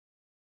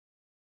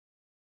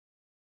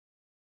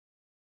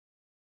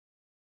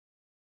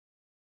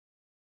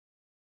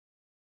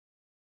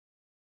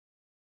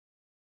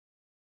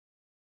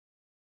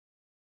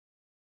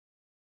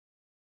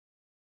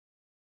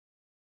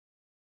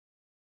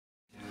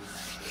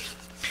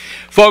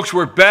Folks,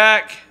 we're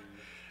back.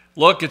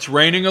 Look, it's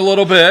raining a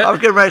little bit. I was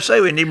getting ready to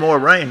say we need more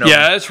rain.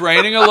 Yeah, it's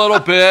raining a little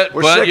bit,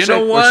 but you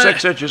know what? We're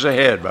 6 inches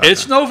ahead.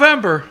 It's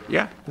November.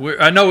 Yeah.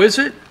 I know, is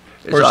it?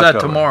 It's or is October. that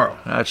tomorrow?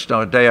 That's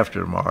no, day after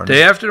tomorrow.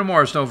 Day after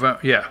tomorrow is November.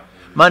 Yeah.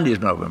 Monday's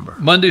November.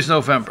 Monday's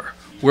November.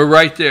 We're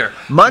right there.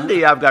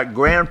 Monday, I've got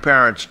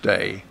Grandparents'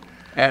 Day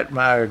at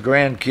my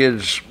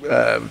grandkids'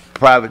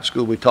 private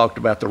school. We talked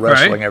about the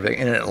wrestling and everything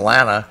in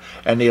Atlanta,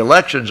 and the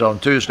election's on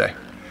Tuesday.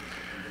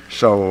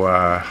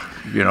 So,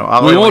 you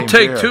know, we won't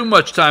take too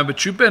much time,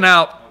 but you've been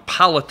out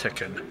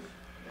politicking.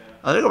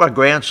 I think of my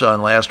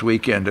grandson last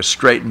weekend to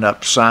straighten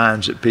up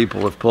signs that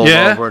people have pulled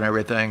over and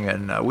everything,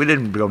 and we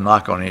didn't go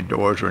knock on any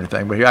doors or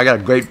anything, but here I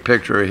got a great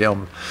picture of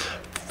him,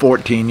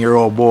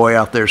 14-year-old boy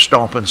out there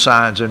stomping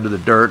signs into the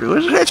dirt.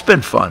 It's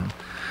been fun.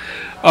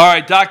 All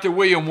right, Dr.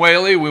 William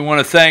Whaley, we want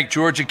to thank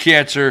Georgia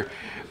Cancer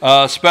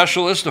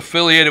Specialist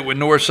affiliated with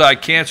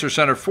Northside Cancer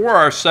Center for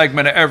our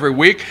segment every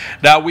week.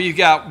 Now, we've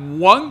got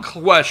one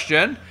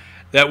question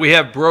that we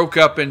have broke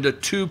up into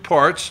two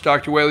parts.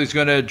 Dr. Whaley's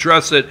going to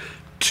address it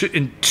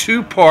in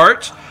two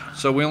parts.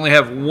 So we only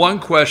have one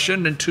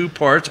question in two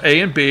parts, A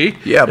and B,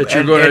 that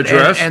you're going to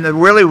address. And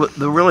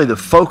really the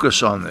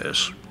focus on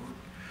this,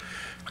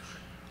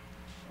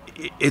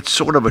 it's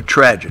sort of a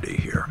tragedy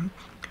here.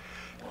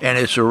 And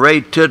it's a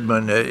Ray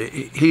Tidman.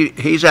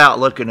 He's out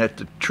looking at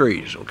the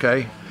trees,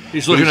 okay?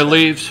 He's looking at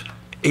leaves?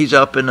 He's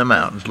up in the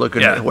mountains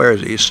looking at, where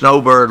is he?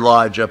 Snowbird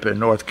Lodge up in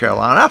North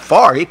Carolina. Not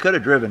far. He could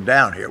have driven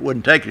down here. It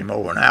wouldn't take him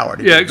over an hour.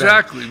 Yeah,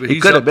 exactly. But he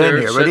could have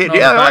been here. But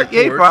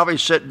he's probably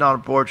sitting on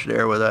a porch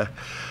there with a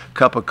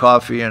cup of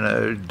coffee and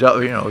a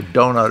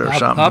donut or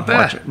something. Not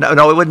bad.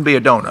 No, it wouldn't be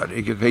a donut.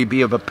 He'd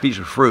be of a piece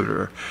of fruit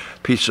or a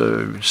piece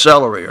of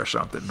celery or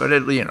something. But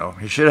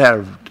he should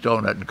have a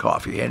donut and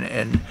coffee.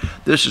 And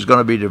this is going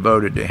to be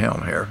devoted to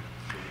him here.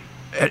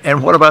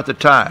 And what about the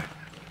tie?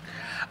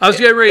 I was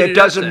getting ready to It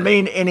doesn't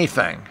mean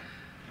anything.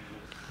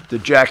 The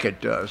jacket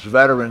does.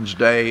 Veterans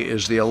Day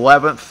is the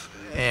 11th,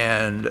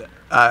 and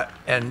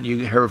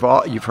you've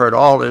heard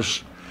all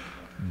this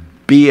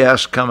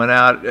BS coming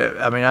out.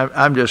 I mean,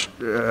 I'm just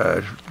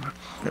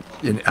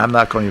I'm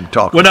not going to even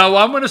talk. Well, no,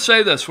 I'm going to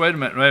say this. Wait a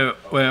minute.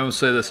 Wait, I'm going to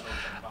say this.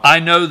 I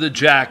know the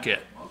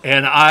jacket,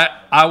 and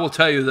I will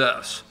tell you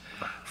this,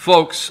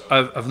 folks.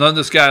 I've known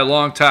this guy a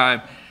long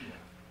time.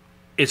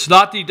 It's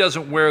not that he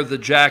doesn't wear the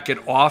jacket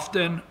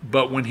often,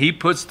 but when he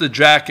puts the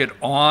jacket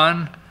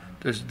on,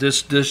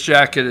 this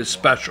jacket is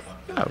special.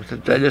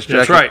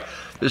 That's right.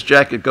 This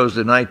jacket goes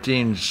to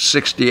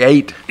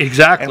 1968.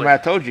 Exactly. And I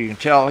told you, you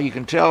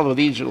can tell that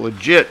these are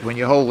legit when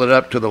you hold it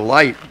up to the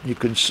light. You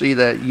can see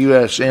that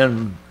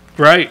USN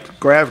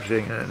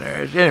gravitating in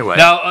there. Anyway,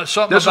 now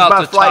something this about is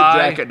my the flight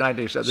tie, jacket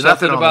 1970.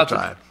 Nothing about the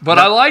tie. But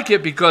I like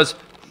it because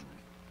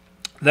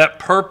that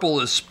purple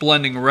is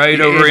blending right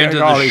over into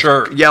the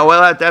shirt. Yeah,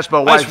 well, that's my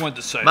wife. I just wanted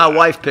to say my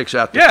wife picks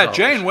out the colors.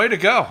 Jane, way to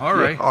go. All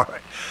right. Yeah, all right.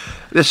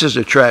 This is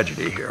a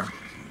tragedy here.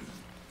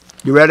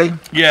 You ready?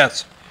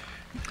 Yes.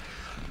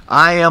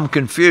 I am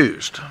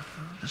confused.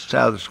 This is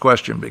how this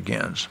question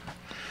begins.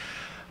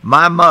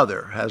 My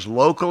mother has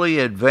locally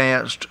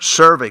advanced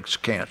cervix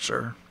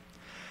cancer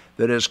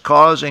that is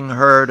causing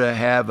her to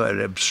have an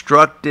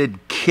obstructed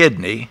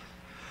kidney,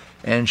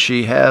 and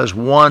she has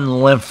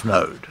one lymph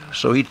node.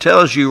 So he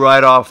tells you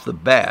right off the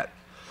bat,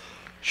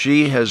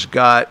 she has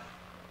got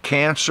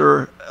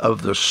cancer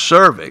of the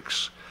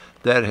cervix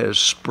that has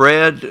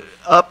spread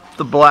up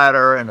the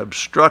bladder and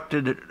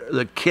obstructed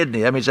the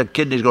kidney. That means that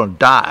kidney's going to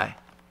die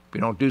if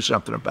you don't do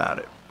something about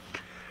it.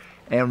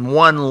 And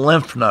one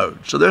lymph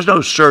node. So there's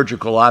no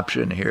surgical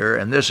option here,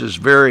 and this is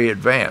very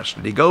advanced.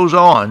 And he goes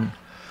on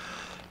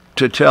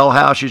to tell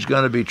how she's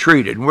going to be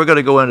treated. And we're going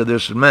to go into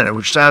this in a minute,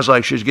 which sounds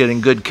like she's getting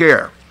good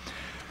care.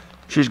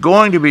 She's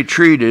going to be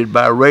treated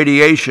by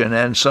radiation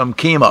and some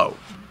chemo.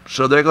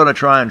 So they're going to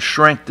try and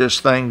shrink this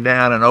thing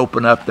down and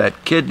open up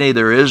that kidney.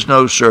 There is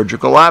no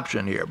surgical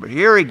option here. But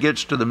here he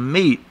gets to the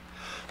meat,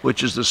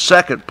 which is the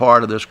second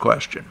part of this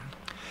question.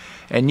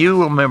 And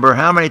you remember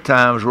how many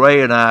times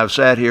Ray and I have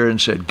sat here and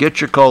said, get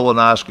your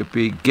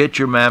colonoscopy, get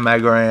your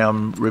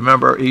mammogram.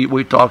 Remember,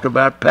 we talked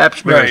about pap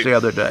smears the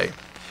other day.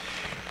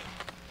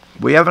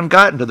 We haven't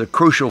gotten to the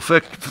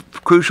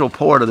crucial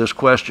part of this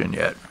question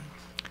yet.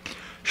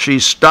 She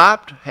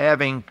stopped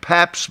having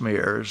pap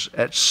smears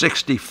at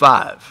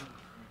 65,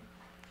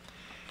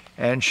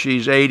 and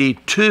she's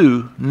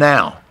 82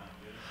 now.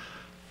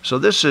 So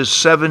this is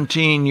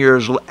 17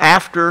 years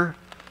after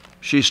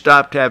she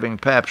stopped having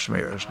pap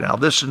smears. Now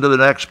listen to the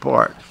next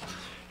part.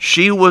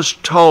 She was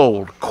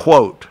told,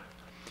 quote,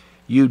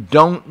 you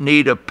don't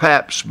need a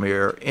pap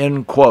smear,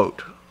 end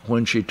quote,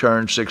 when she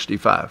turned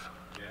 65.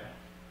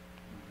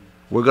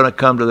 We're going to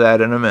come to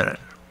that in a minute.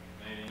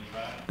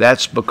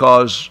 That's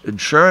because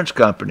insurance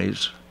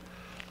companies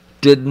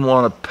didn't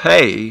want to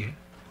pay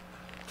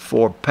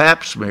for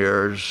pap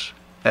smears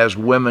as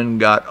women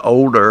got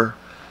older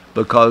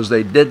because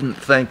they didn't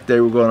think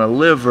they were going to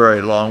live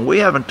very long. We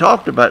haven't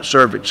talked about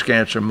cervix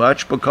cancer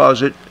much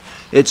because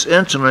its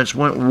incidence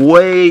went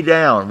way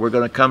down. We're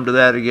going to come to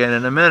that again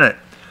in a minute.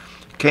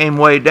 came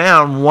way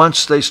down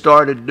once they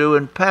started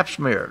doing pap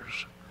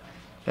smears.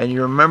 And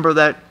you remember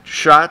that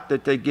shot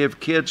that they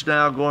give kids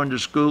now going to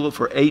school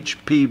for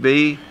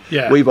HPV?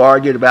 Yeah. We've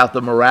argued about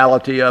the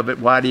morality of it.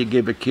 Why do you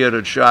give a kid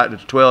a shot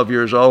that's 12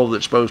 years old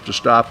that's supposed to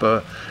stop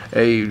a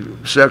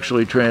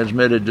sexually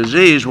transmitted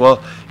disease?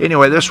 Well,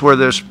 anyway, this is where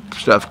this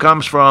stuff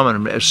comes from,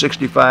 and a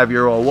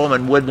 65-year-old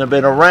woman wouldn't have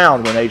been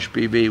around when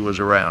HPV was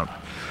around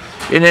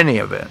in any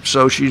event.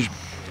 So she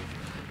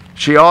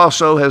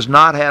also has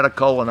not had a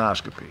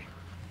colonoscopy.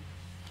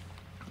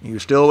 You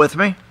still with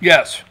me?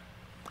 Yes.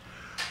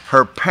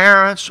 Her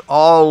parents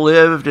all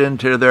lived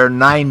into their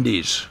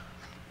 90s.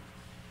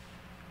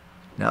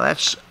 Now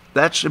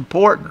that's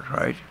important,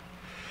 right?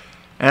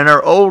 And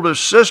her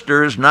oldest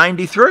sister is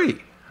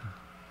 93.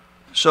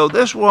 So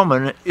this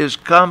woman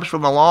comes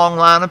from a long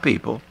line of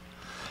people.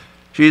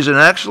 She's in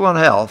excellent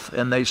health,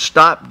 and they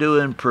stopped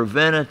doing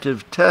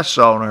preventative tests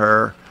on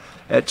her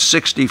at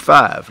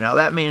 65. Now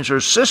that means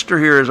her sister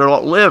here has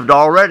lived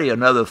already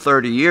another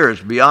 30 years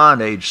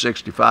beyond age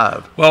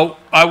 65. Well,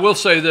 I will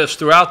say this,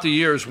 throughout the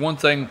years, one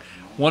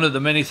of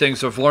the many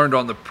things I've learned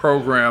on the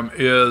program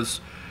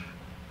is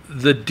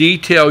the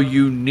detail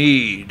you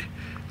need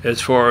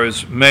as far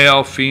as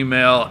male,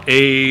 female,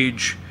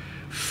 age,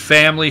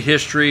 family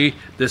history.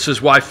 This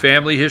is why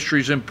family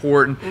history is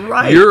important.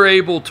 Right. You're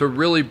able to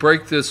really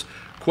break this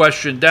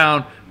question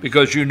down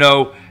because you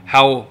know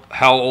how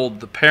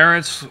old the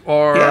parents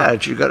are. Yeah,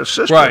 you got a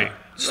sister. Right.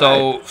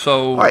 So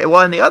all right.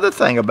 Well, and the other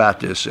thing about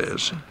this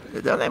is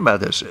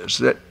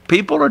that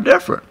people are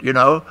different. You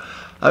know,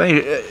 I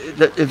mean,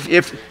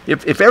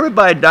 if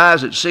everybody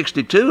dies at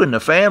 62 in the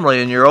family,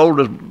 and your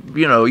oldest,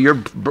 you know, your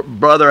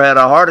brother had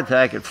a heart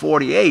attack at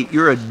 48,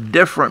 you're a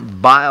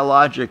different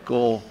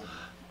biological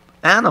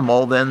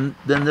animal than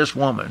this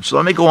woman. So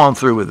let me go on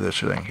through with this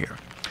thing here.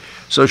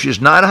 So she's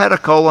not had a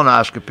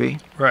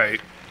colonoscopy. right.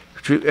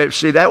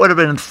 See, that would have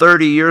been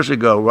 30 years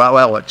ago.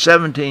 Well,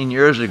 17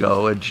 years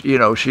ago. And, you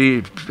know,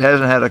 she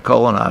hasn't had a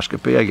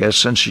colonoscopy, I guess,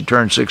 since she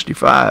turned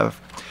 65.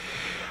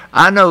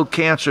 I know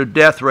cancer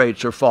death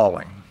rates are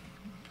falling,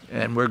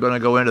 and we're going to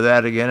go into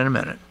that again in a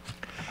minute.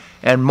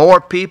 And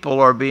more people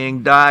are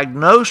being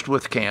diagnosed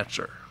with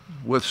cancer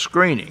with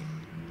screening,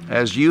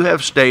 as you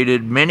have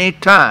stated many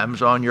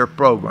times on your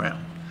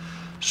program.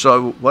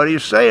 So what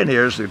he's saying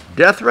here is the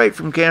death rate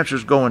from cancer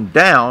is going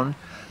down.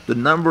 The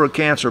number of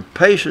cancer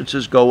patients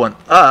is going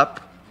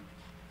up.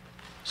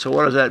 So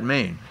what does that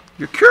mean?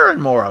 You're curing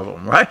more of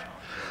them, right?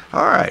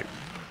 All right.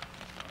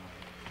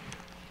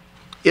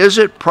 Is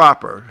it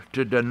proper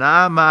to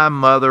deny my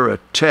mother a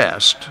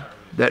test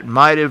that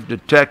might have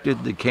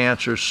detected the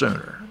cancer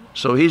sooner?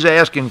 So he's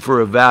asking for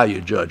a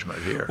value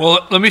judgment here.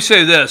 Well, let me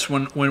say this.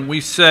 When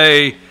we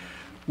say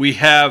we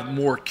have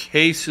more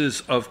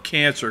cases of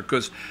cancer,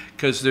 because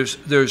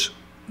there's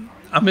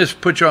I'm going to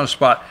put you on the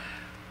spot.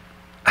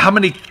 How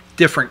many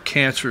different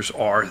cancers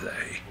are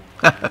they?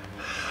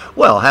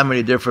 Well, how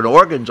many different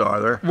organs are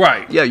there?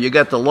 Right. Yeah, you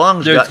got the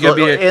lungs.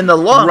 In the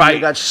lung, right.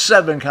 you got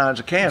 7 kinds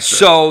of cancer.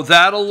 So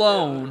that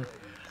alone.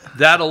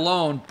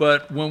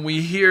 But when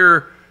we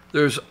hear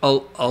there's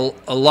a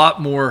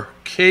lot more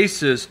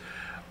cases,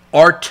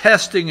 our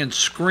testing and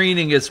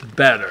screening is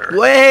better.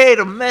 Wait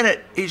a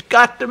minute. He's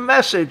got the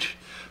message.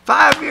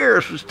 5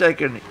 years was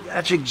taken.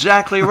 That's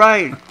exactly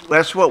right.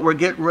 That's what we're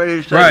getting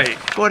ready to say. Right.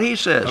 That's what he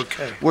says.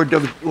 Okay.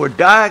 We're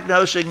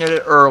diagnosing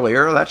it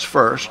earlier. That's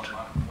first.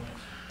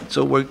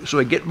 So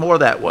we get more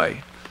that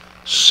way.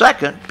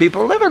 Second,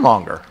 people are living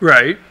longer.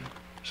 Right.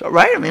 So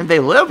right. I mean, if they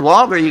live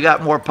longer, you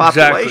got more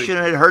population, Exactly.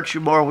 and it hurts you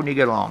more when you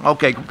get along.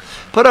 Okay,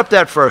 put up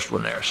that first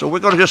one there. So we're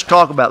going to just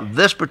talk about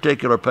this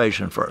particular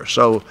patient first.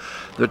 So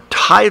the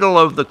title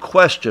of the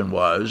question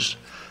was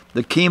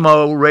the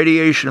chemo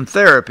radiation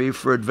therapy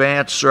for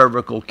advanced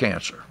cervical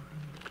cancer.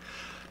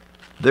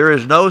 There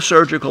is no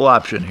surgical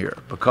option here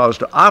because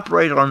to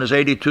operate on this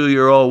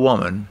 82-year-old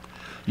woman,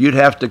 you'd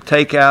have to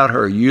take out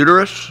her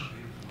uterus,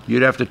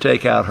 you'd have to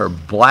take out her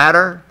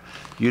bladder,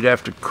 you'd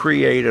have to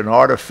create an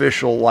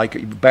artificial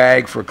like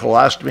bag for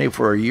colostomy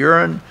for her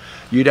urine,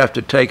 you'd have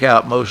to take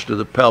out most of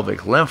the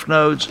pelvic lymph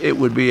nodes. It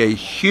would be a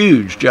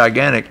huge,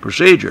 gigantic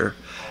procedure,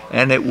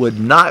 and it would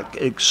not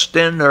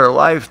extend her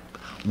life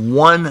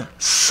 1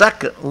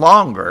 second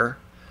longer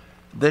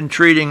than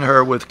treating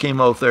her with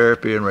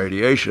chemotherapy and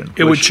radiation.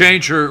 It would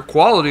change her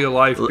quality of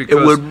life because it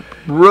would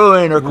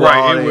ruin her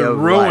quality Right, it would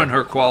ruin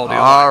her quality of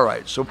life. All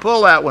right, so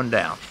pull that one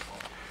down.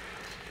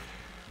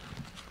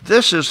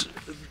 This is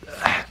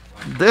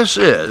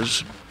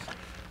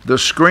the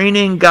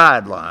screening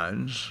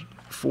guidelines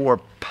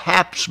for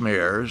pap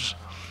smears,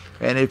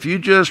 and if you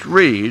just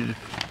read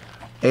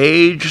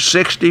age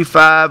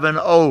 65 and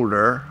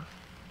older,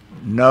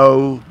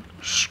 no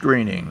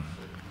screening.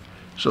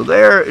 So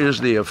there is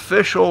the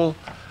official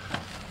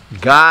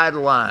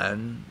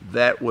guideline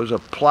that was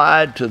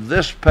applied to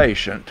this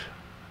patient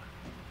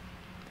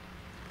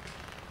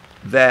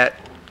that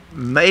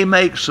may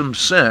make some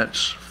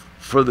sense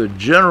for the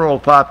general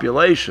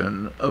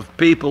population of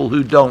people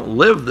who don't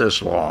live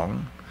this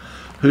long,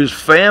 whose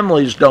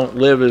families don't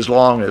live as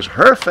long as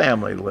her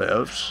family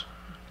lives,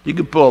 You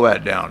can pull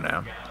that down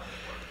now.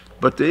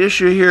 But the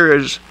issue here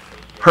is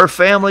her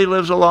family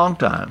lives a long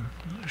time.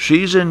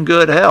 She's in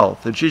good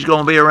health, and she's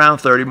going to be around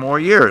 30 more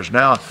years.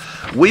 Now,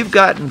 we've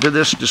gotten to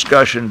this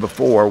discussion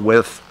before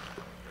with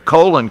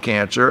colon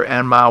cancer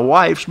and my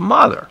wife's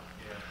mother.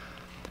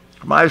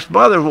 My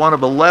mother was one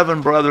of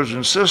 11 brothers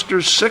and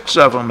sisters. 6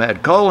 of them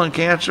had colon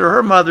cancer.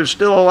 Her mother's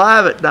still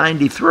alive at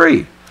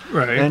 93.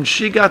 Right. And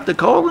she got the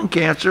colon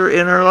cancer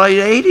in her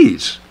late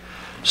 80s.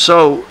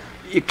 So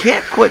you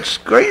can't quit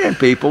screening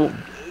people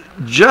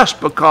just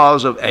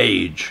because of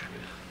age.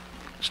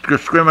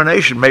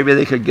 Discrimination, maybe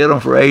they could get them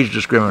for age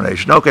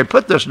discrimination. Okay,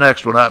 put this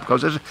next one up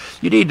because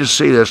you need to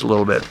see this a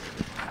little bit.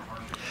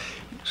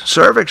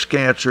 Cervix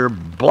cancer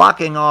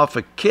blocking off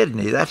a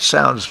kidney, that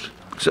sounds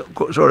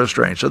sort of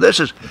strange. So this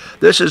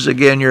is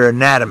again your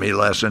anatomy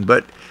lesson,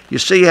 but you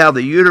see how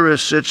the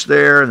uterus sits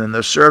there and then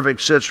the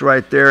cervix sits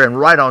right there and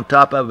right on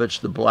top of it's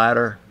the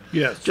bladder?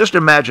 Yes. Just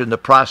imagine the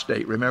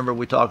prostate. Remember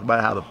we talked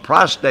about how the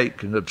prostate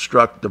can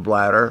obstruct the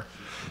bladder.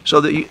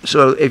 So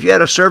if you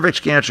had a cervix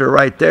cancer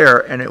right there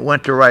and it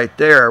went to right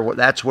there,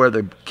 that's where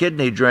the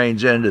kidney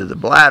drains into the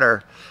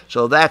bladder.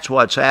 So that's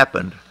what's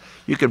happened.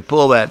 You can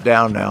pull that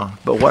down now.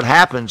 But what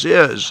happens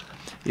is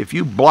if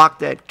you block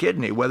that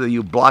kidney, whether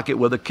you block it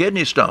with a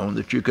kidney stone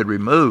that you could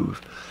remove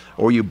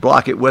or you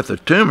block it with a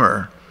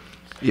tumor,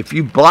 if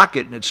you block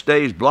it and it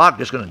stays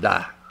blocked, it's going to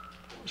die.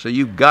 So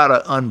you've got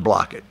to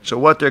unblock it. So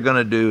what they're going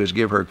to do is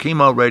give her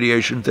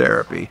chemoradiation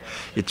therapy.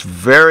 It's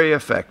very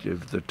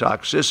effective. The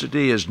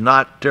toxicity is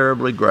not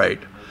terribly great,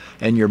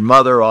 and your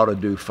mother ought to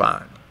do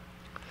fine.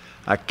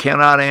 I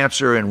cannot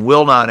answer and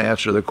will not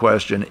answer the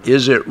question,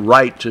 is it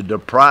right to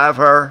deprive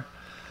her?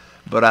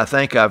 But I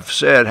think I've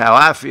said how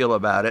I feel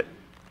about it,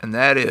 and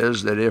that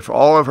is that if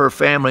all of her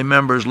family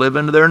members live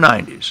into their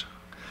 90s,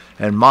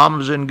 and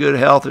mom's in good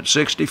health at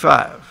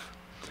 65,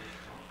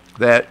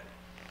 that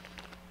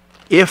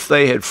if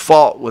they had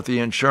fought with the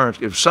insurance,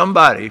 if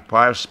somebody,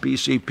 probably a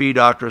PCP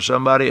doctor or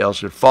somebody else,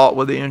 had fought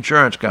with the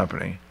insurance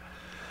company,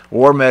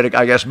 or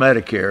I guess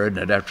Medicare, isn't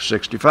it, after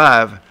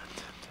 65,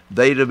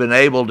 they'd have been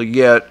able to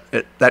get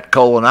that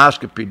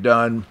colonoscopy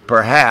done,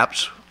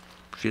 perhaps,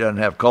 she doesn't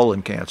have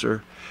colon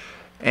cancer,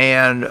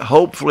 and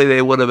hopefully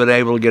they would have been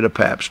able to get a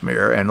pap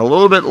smear. And a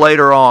little bit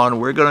later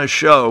on, we're going to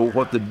show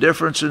what the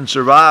difference in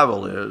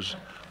survival is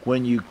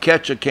when you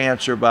catch a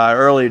cancer by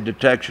early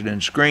detection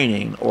and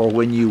screening or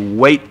when you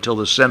wait till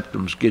the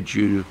symptoms get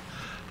you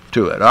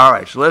to it. All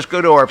right, so let's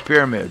go to our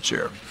pyramids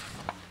here.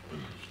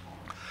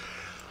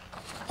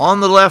 On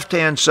the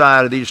left-hand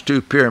side of these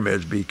two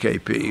pyramids,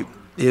 BKP,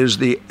 is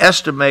the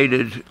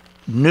estimated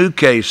new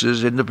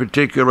cases in the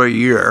particular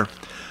year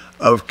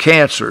of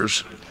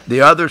cancers.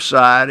 The other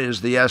side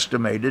is the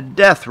estimated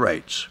death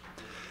rates.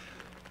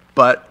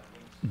 But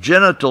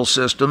genital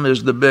system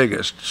is the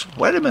biggest.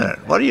 Wait a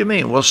minute. What do you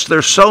mean? Well,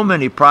 there's so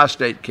many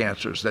prostate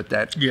cancers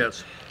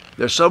Yes.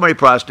 There's so many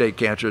prostate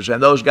cancers,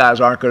 and those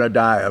guys aren't going to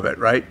die of it,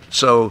 right?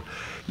 So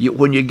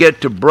when you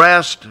get to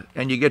breast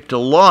and you get to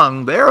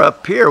lung, they're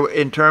up here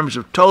in terms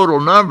of total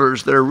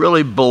numbers that are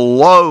really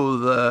below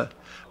the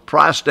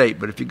prostate.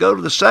 But if you go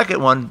to the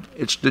second one,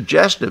 it's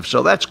digestive,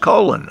 so that's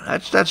colon.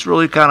 That's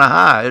really kind of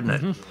high, isn't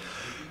it? Mm-hmm.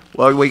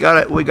 Well,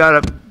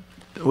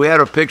 we had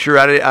a picture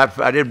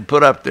I didn't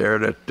put up there,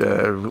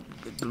 that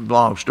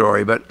long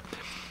story, but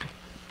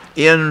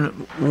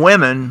in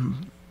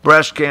women,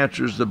 breast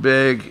cancer is the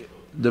big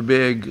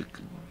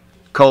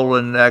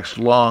colon, next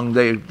lung,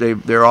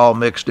 they're all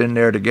mixed in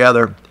there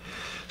together,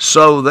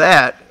 so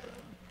that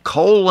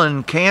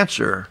colon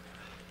cancer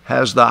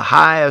has the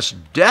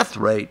highest death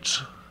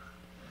rates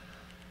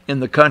in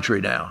the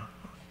country now.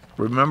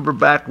 Remember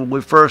back when we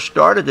first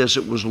started this,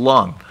 it was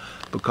lung.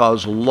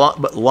 Because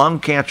lung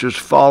cancer's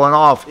fallen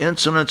off,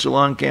 incidence of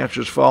lung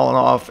cancer's fallen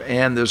off,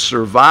 and the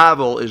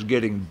survival is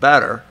getting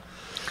better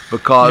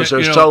because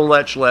there's so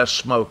much less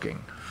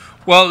smoking.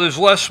 Well, there's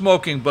less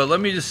smoking, but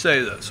let me just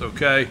say this,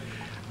 okay?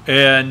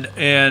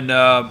 And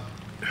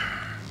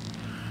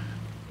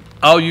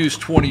I'll use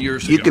 20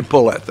 years ago. You can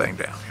pull that thing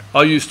down.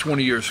 I'll use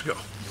 20 years ago.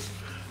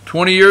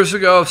 20 years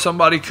ago, if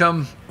somebody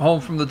come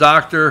home from the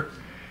doctor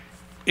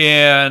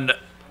and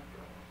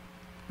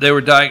they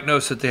were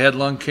diagnosed that they had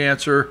lung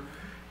cancer,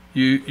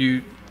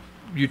 you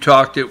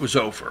talked, it was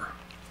over.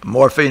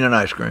 Morphine and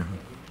ice cream.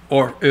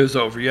 Or it was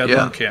over. You had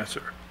lung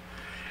cancer.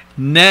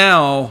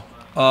 Now,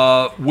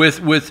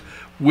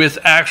 with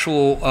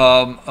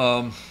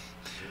actual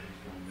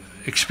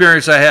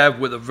experience I have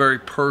with a very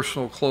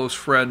personal close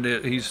friend,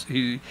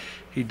 he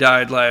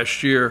died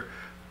last year,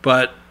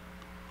 but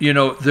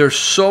there's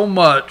so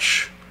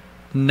much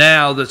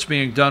now that's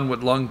being done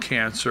with lung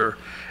cancer.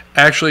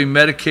 Actually,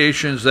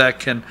 medications that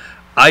can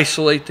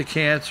isolate the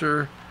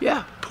cancer,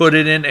 Yeah. Put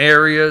it in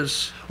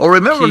areas. Well,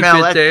 remember keep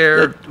now it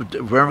there.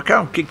 remember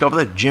kind of kicked off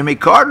that Jimmy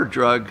Carter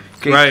drug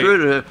came Right. through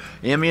to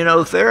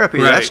immunotherapy.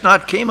 Right. That's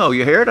not chemo.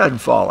 Your hair doesn't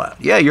fall out.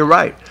 Yeah, you're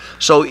right.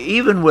 So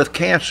even with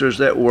cancers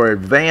that were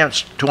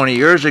advanced 20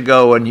 years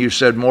ago, and you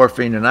said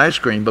morphine and ice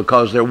cream,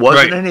 because there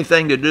wasn't Right.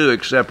 anything to do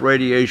except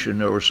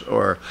radiation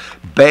or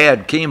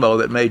bad chemo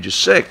that made you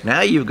sick.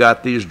 Now you've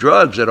got these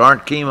drugs that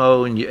aren't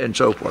chemo and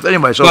so forth.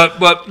 Anyway, so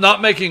But not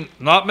making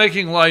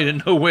light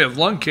in no way of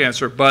lung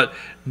cancer, but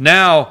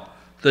now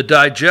the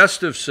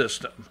digestive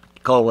system.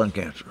 colon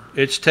cancer.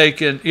 It's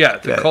taken,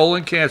 the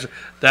colon cancer.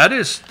 That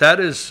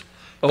is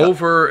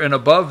over and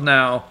above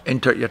now.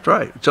 That's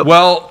right. So,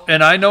 Well,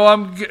 and I know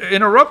I'm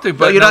interrupting,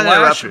 but you're not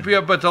interrupting.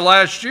 the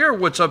last year,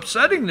 what's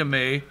upsetting to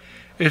me,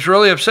 it's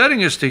really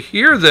upsetting, is to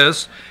hear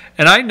this,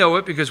 and I know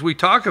it because we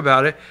talk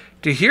about it,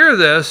 to hear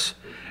this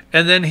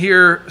and then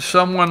hear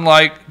someone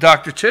like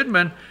Dr.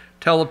 Tidman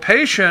tell a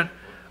patient,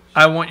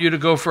 I want you to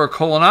go for a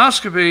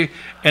colonoscopy,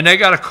 and they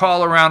got to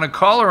call around.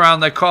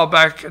 They call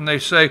back and they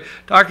say,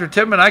 Dr.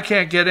 Tidman, I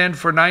can't get in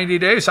for 90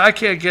 days. I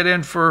can't get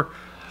in for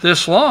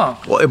this long.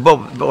 well,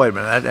 but wait a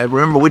minute. I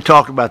remember we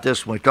talked about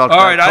this when we talked about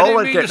All right, I didn't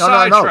colon mean to cancer.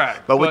 No.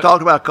 sidetrack, But we but-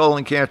 talked about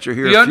colon cancer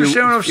here You a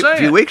understand what I'm saying?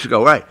 few weeks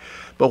ago, right?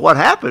 But what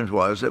happened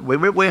was that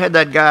we had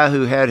that guy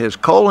who had his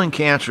colon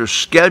cancer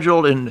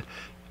scheduled in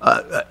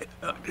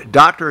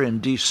doctor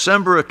in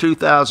December of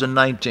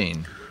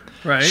 2019.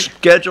 Right.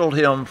 Scheduled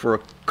him for a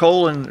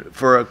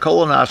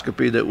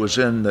colonoscopy that was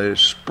in the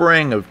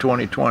spring of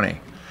 2020.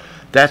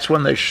 That's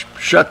when they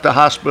shut the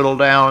hospital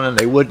down and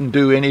they wouldn't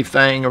do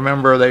anything.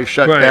 Remember, they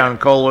shut Right. down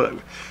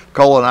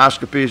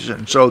colonoscopies,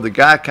 and so the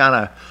guy kind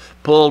of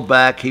pulled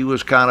back. He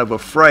was kind of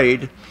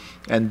afraid.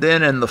 And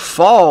then in the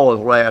fall of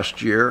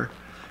last year,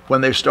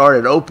 when they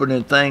started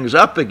opening things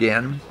up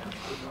again,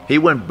 he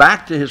went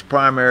back to his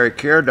primary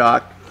care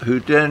doc, who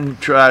then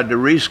tried to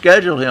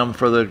reschedule him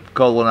for the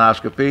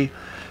colonoscopy.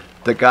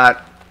 That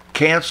got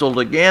canceled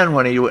again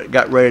when he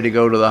got ready to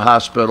go to the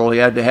hospital. He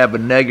had to have a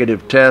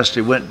negative test.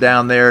 He went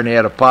down there and he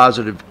had a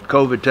positive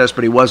COVID test,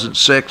 but he wasn't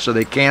sick, so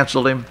they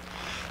canceled him.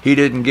 He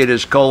didn't get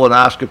his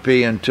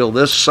colonoscopy until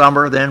this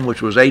summer then,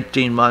 which was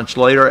 18 months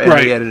later, and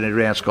Right. he had an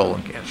advanced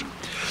colon cancer.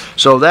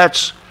 So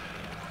there's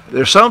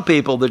some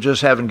people that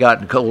just haven't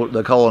gotten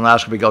the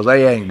colonoscopy because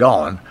they ain't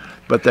gone.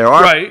 But there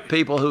are Right.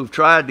 people who've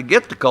tried to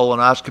get the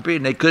colonoscopy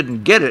and they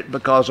couldn't get it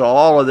because of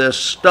all of this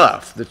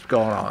stuff that's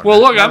going on. Well,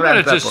 look, I'm Remember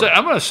going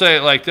that to say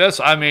it like this.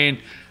 I mean,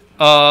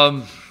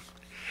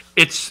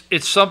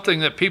 it's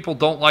something that people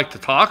don't like to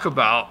talk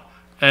about,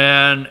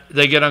 and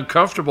they get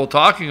uncomfortable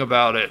talking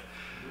about it.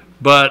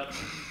 But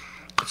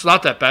it's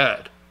not that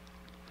bad.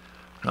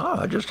 No,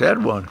 I just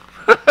had one.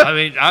 I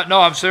mean,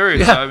 no, I'm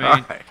serious. Yeah, I mean, all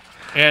right.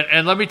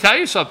 and let me tell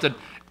you something.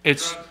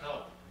 It's,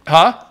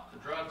 huh?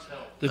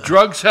 The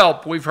drugs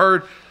help. We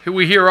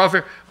hear off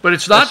here, but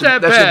it's not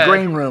that That's bad. the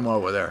green room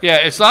over there. Yeah,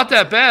 it's not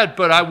that bad,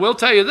 but I will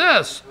tell you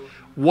this.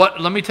 Let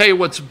me tell you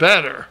what's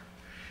better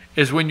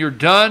is when you're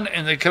done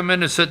and they come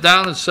in and sit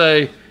down and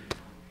say,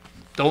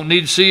 don't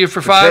need to see you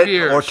for 5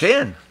 years. Or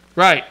 10.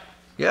 Right.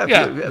 Yeah,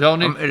 Yeah, don't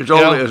need-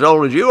 as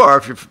old as you are,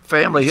 if your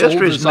family As old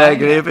history is as I am.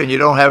 negative and you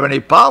don't have any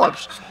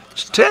polyps,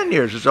 it's 10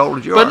 years as old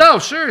as you But are. no,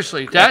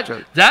 seriously, That's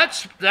right.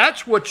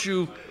 that's what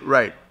you.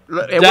 Right.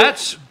 And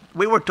That's.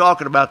 we were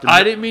talking about the.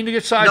 I didn't mean to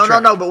get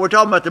sidetracked. No. But we're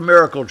talking about the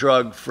miracle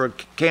drug for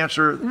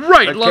cancer.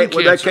 Right, lung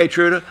With that cancer.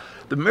 Keytruda.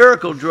 The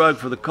miracle drug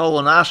for the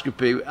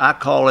colonoscopy, I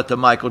call it the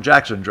Michael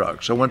Jackson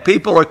drug. So when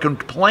people are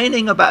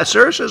complaining about,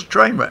 serious as a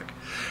train wreck,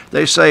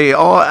 they say,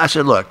 I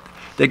said, look,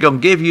 they're going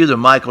to give you the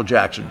Michael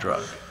Jackson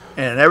drug.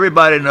 And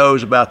everybody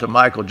knows about the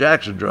Michael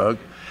Jackson drug,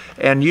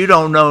 and you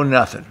don't know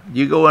nothing.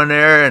 You go in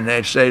there and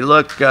they say,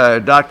 look,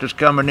 doctor's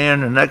coming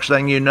in, and next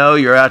thing you know,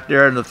 you're out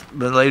there and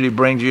the lady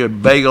brings you a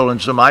bagel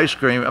and some ice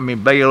cream,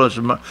 bagel and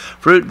some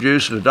fruit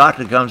juice, and the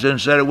doctor comes in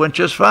and said it went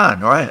just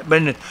fine, all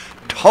right?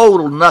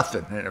 Total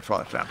nothing in the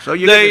first time. So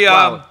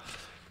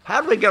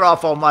how did we get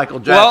off on Michael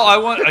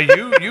Jackson?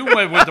 Well, you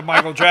went with the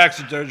Michael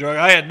Jackson drug.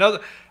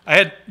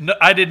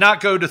 I did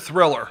not go to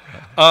Thriller,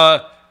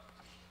 but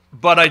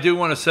I do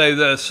want to say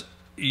this: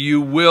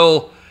 you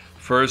will,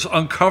 for as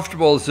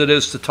uncomfortable as it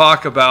is to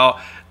talk about,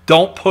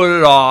 don't put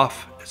it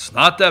off. It's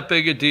not that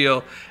big a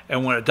deal.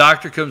 And when a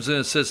doctor comes in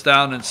and sits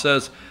down and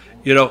says,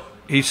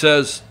 he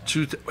says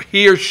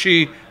he or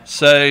she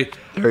say,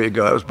 there you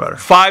go. That was better.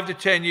 5 to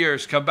 10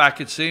 years, come back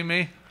and see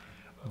me.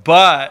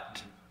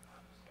 But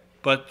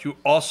you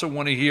also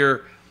want to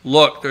hear,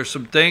 look, there's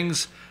some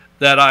things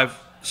that I've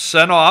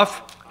sent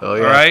off. Oh,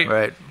 yeah. All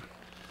Right.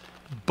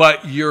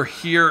 But you're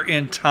here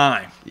in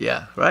time.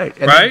 Yeah, right.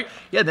 And Right?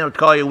 Then they'll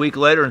call you a week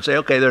later and say,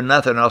 okay, there's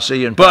nothing. I'll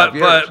see you in 5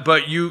 years.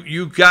 But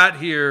you got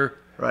here.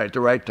 Right, at the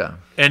right time.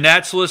 And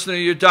that's listening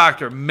to your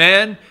doctor.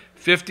 Men,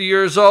 50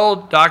 years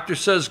old, doctor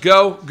says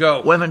go.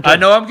 Women too. I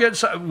know I'm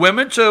getting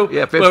women too.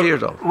 Yeah, 50 but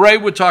years old. Ray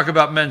would talk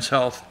about men's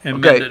health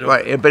and Okay, men.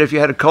 right. But if you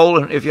had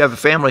if you have a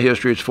family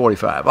history, it's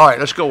 45. All right,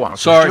 let's go on.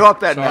 Sorry. Show up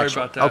that Sorry next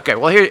about one. that. Okay,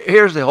 well,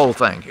 here's the whole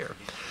thing here.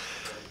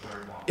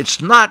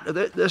 It's not,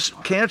 this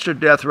cancer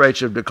death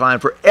rates have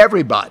declined for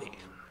everybody.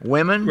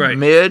 women, Right.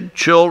 mid,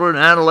 children,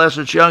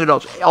 adolescents, young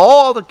adults.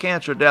 All the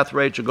cancer death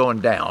rates are going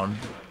down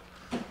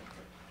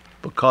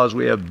because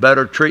we have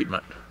better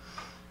treatment.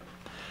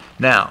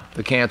 Now,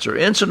 the cancer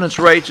incidence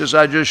rates, as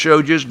I just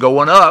showed you, is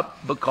going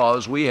up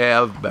because we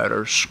have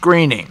better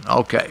screening.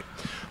 Okay,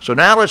 so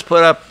now let's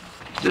put up,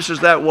 this is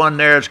that one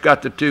there, it's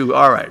got the two.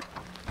 All right.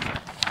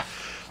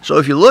 So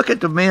if you look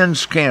at the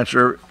men's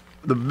cancer,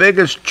 the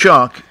biggest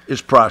chunk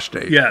is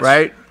prostate, Yes.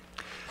 right?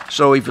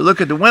 So if you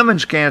look at the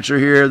women's cancer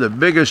here, the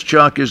biggest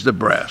chunk is the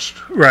breast.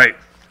 Right.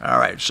 All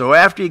right, so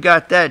after you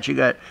got that, you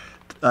got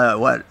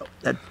what?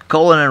 That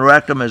colon and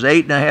rectum is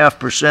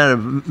 8.5%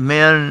 of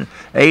men,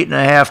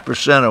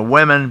 8.5% of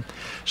women.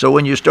 So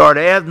when you start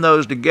adding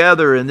those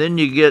together, and then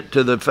you get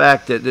to the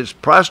fact that this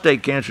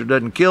prostate cancer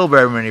doesn't kill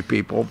very many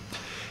people,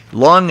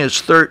 lung is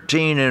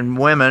 13 in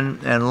women,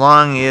 and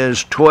lung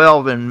is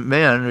 12 in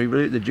men.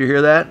 Did you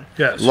hear that?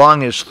 Yes.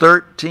 Lung is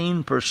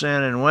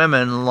 13% in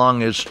women,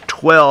 lung is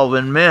 12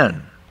 in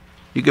men.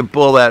 You can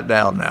pull that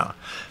down now.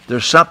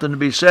 There's something to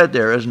be said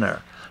there, isn't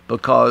there?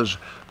 Because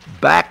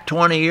back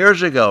 20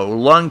 years ago,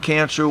 lung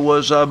cancer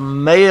was a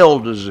male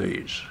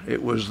disease.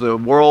 It was the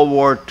World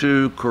War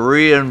II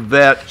Korean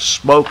vet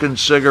smoking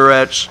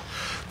cigarettes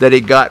that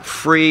he got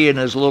free in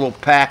his little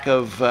pack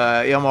of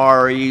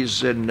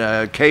MREs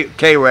and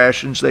K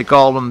rations, they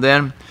called them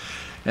then.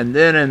 And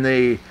then in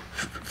the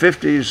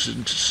 50s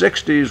and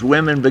 60s,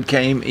 women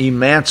became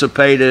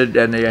emancipated,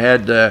 and they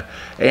had the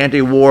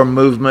anti-war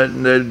movement,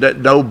 and the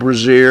no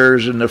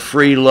brassieres, and the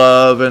free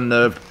love, and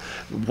the,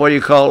 what do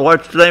you call it?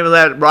 What's the name of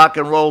that rock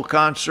and roll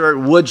concert?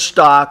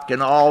 Woodstock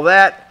and all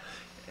that.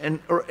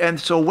 And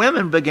so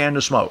women began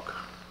to smoke.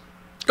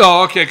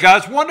 Oh, okay. I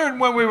was wondering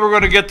when we were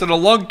going to get to the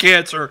lung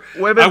cancer.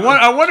 Women,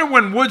 I wonder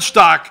when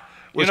Woodstock,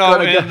 you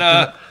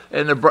know,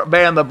 and the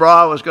band The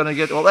Bra was going to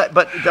get all that.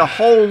 But the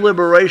whole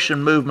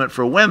liberation movement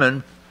for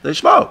women, they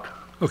smoked.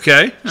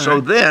 Okay. So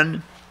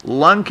then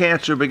lung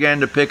cancer began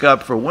to pick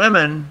up for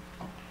women,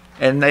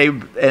 and they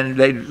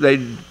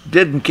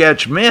didn't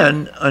catch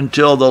men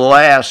until the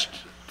last,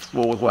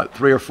 well, what,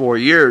 3 or 4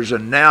 years,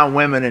 and now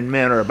women and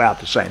men are about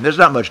the same. There's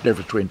not much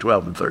difference between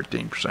 12 and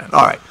 13%.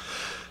 All right,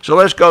 so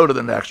let's go to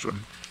the next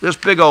one. This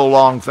big old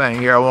long thing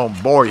here, I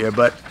won't bore you,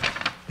 but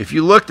if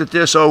you looked at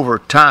this over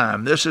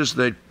time, this is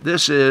the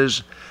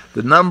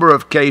number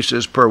of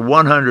cases per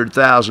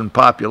 100,000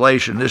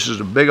 population. This is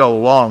a big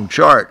old long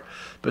chart,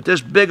 but this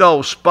big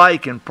old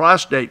spike in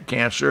prostate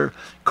cancer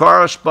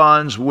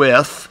corresponds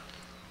with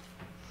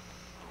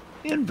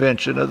the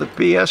invention of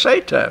the PSA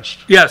test.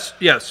 Yes,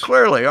 yes.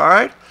 Clearly, all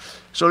right?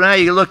 So now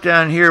you look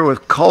down here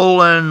with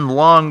colon,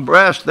 lung,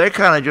 breast, they're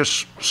kind of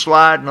just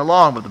sliding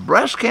along, but the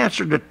breast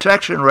cancer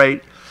detection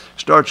rate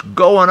starts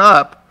going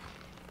up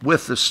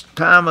with the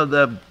time of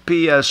the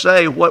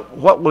PSA.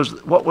 What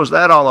was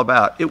that all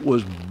about? It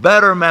was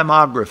better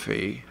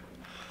mammography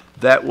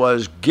that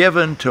was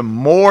given to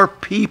more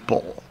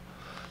people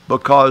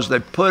because they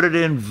put it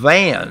in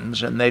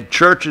vans, and the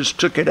churches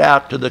took it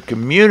out to the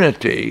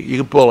community. You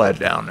can pull that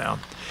down now.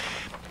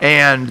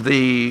 And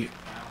the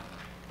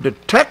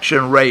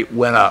detection rate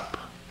went up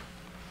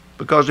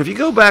because if you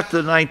go back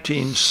to the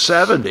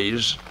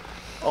 1970s,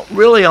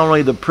 really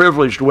only the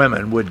privileged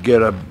women would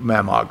get a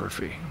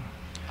mammography.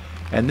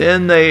 And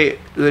then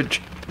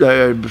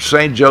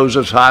St.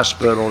 Joseph's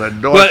Hospital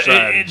and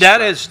Northside.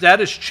 But that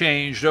has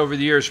changed over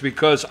the years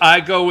because I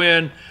go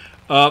in,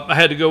 I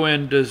had to go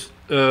in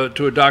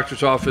to a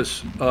doctor's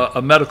office,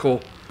 a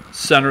medical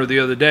center the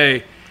other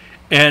day,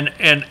 and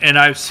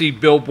I see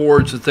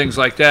billboards and things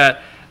like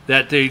that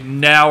they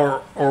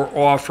now are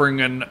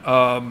offering an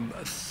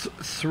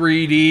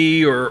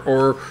 3D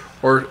or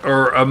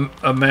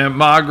a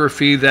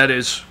mammography that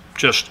is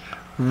just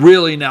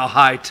really now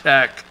high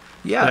tech.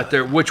 Yeah.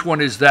 Which one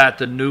is that?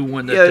 The new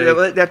one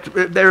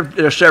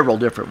there are several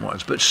different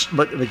ones,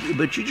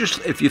 but you just,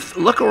 if you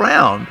look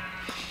around,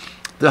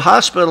 the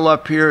hospital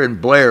up here in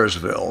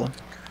Blairsville,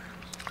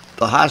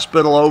 the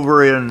hospital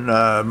over in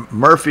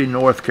Murphy,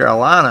 North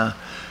Carolina.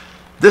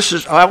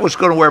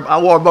 I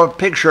wore my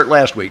pink shirt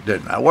last week,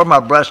 didn't I? I wore my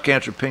breast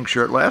cancer pink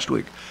shirt last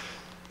week.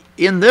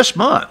 In this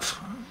month,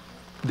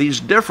 these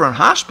different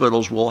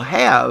hospitals will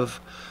have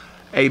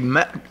a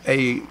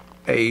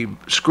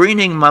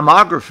screening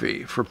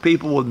mammography for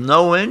people with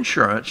no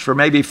insurance for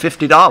maybe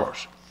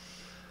 $50,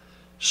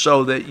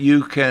 so that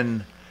you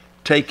can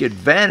take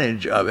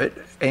advantage of it.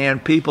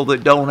 And people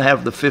that don't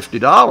have the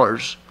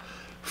 $50,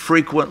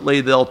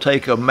 frequently they'll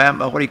take a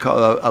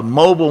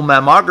mobile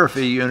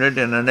mammography unit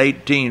in an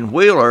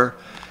 18-wheeler,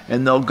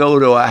 and they'll go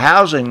to a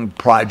housing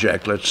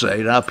project, let's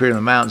say. Now, up here in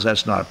the mountains,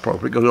 that's not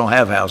appropriate because we don't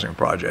have housing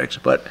projects.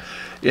 But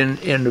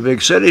in the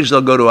big cities,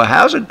 they'll go to a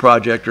housing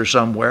project or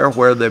somewhere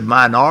where the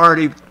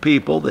minority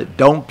people that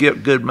don't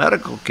get good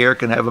medical care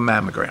can have a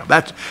mammogram.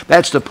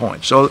 That's the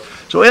point. So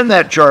in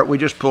that chart, we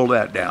just pulled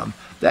that down.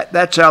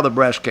 That's how the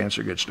breast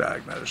cancer gets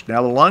diagnosed.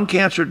 Now, the lung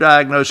cancer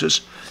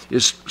diagnosis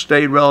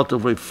stayed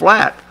relatively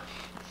flat,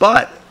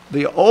 but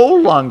the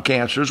old lung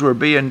cancers were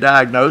being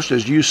diagnosed,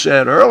 as you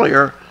said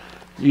earlier.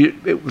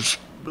 It was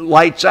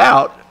lights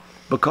out.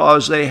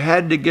 because they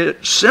had to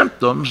get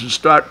symptoms and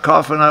start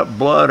coughing up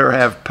blood or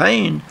have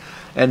pain.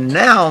 And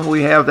now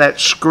we have that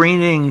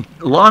screening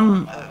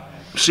lung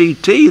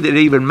CT that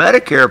even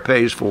Medicare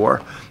pays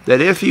for, that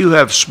if you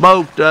have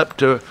smoked up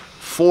to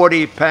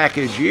 40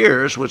 package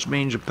years, which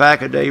means a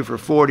pack a day for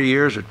 40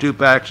 years or 2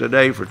 packs a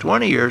day for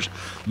 20 years,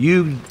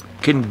 you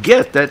can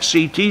get that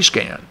CT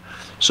scan.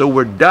 So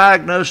we're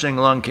diagnosing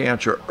lung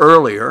cancer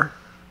earlier,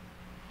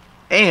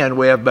 and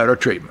we have better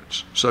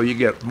treatments. So you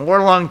get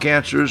more lung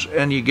cancers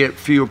and you get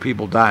fewer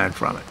people dying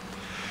from it.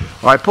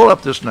 All right, pull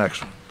up this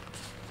next one.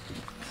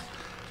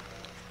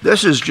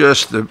 This is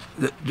just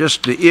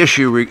the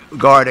issue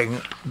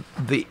regarding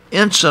the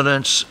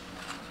incidence.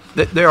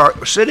 That there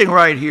are sitting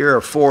right here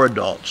are 4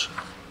 adults.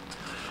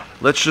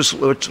 Let's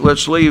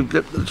leave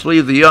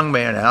the young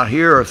man out.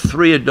 Here are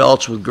 3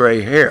 adults with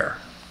gray hair.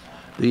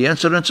 The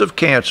incidence of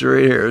cancer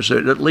here is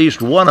that at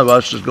least one of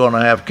us is going to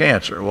have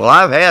cancer. Well,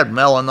 I've had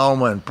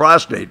melanoma and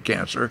prostate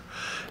cancer,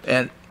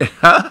 and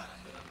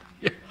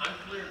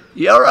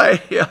yeah,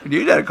 right. Yeah,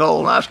 you got a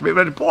colonoscopy.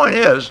 But the point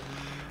is,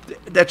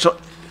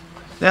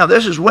 now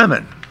this is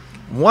women.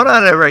 1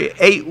 out of every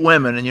 8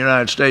 women in the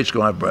United States is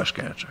going to have breast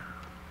cancer.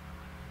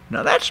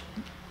 Now that's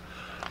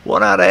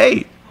 1 out of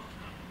 8.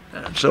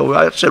 And so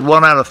I said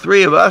 1 out of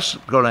 3 of us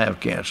are going to have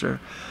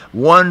cancer.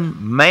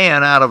 1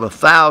 man out of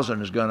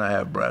 1,000 is going to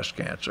have breast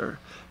cancer.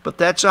 But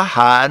that's a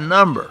high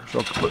number.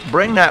 So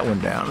bring that one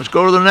down. Let's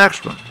go to the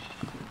next one.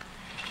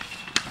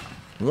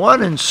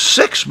 1 in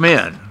 6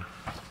 men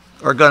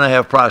are going to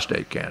have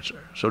prostate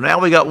cancer. So now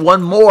we got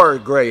 1 more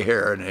gray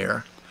hair in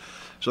here.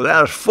 So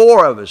that is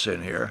 4 of us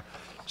in here.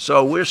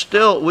 So we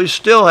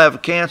still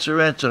have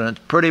cancer incidence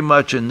pretty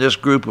much in this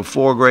group of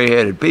 4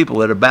 gray-headed people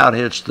that about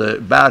hits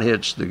the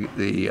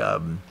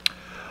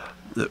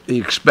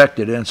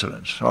expected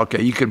incidence.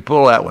 Okay, you can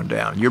pull that one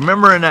down. You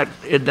remember in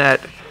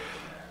that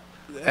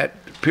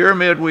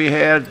pyramid we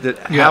had that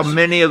yes. How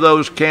many of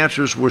those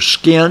cancers were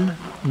skin?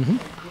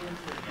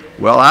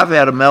 Mm-hmm. Well, I've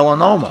had a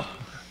melanoma.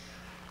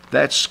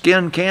 That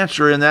skin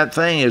cancer in that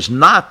thing is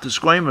not the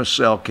squamous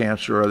cell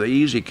cancer or the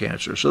easy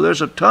cancer. So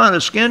there's a ton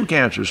of skin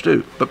cancers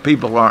too, but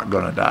people aren't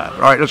going to die. All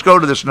right, let's go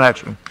to this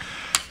next one,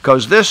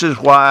 because this is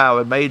why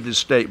I made this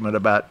statement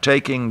about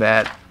taking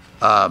that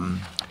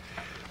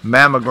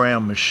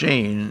mammogram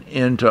machine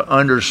into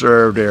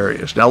underserved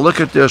areas. Now look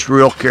at this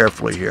real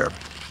carefully here.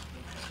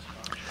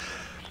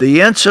 The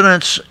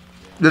incidence,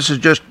 this is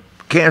just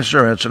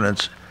cancer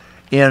incidence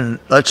in,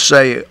 let's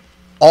say,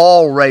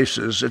 all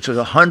races. It's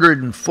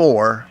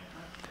 104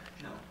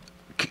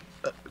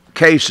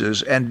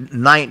 cases and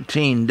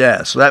 19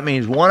 deaths. So that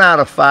means 1 out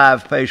of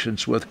 5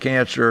 patients with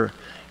cancer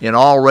in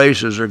all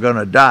races are going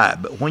to die.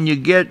 But when you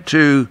get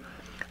to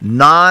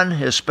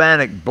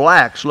non-Hispanic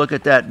blacks, look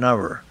at that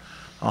number,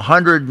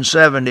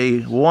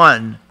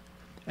 171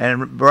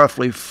 and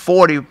roughly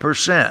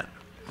 40%.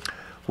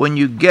 When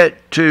you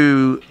get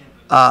to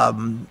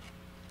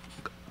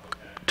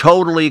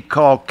totally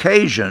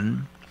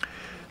Caucasian,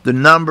 the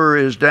number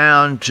is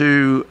down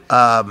to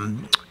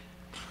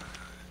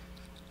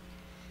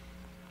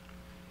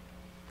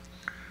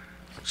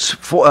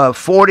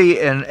 40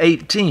 and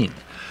 18.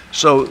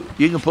 So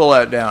you can pull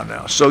that down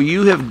now. So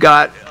you have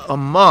got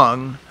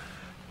among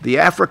the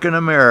African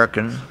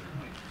American,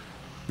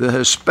 the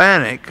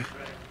Hispanic,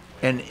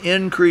 an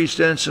increased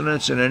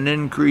incidence and an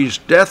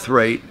increased death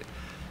rate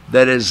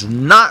that is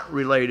not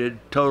related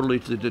totally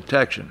to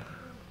detection.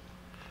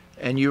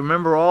 And you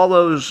remember all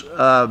those,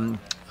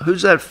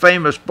 who's that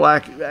famous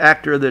black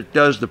actor that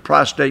does the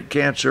prostate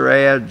cancer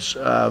ads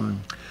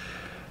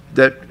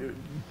that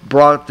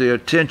brought the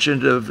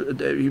attention of,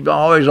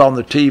 always on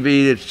the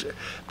TV,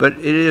 but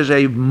it is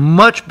a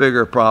much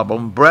bigger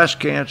problem, breast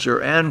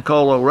cancer and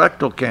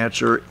colorectal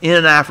cancer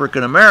in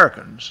African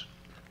Americans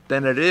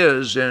than it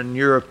is in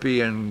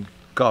European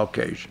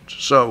Caucasians.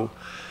 So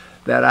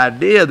that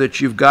idea that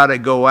you've got to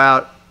go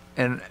out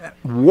and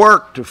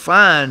work to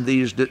find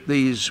these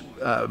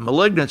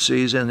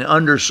malignancies in the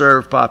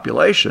underserved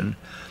population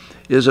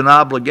is an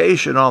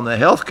obligation on the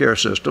healthcare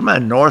system,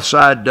 and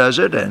Northside does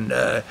it, and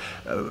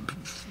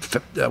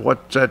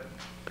what's that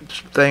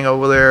thing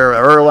over there?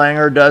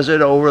 Erlanger does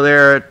it over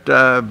there at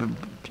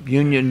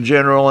Union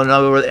General and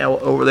over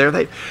there.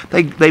 They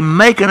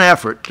make an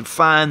effort to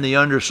find the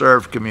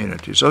underserved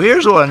community. So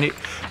here's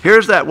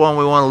that one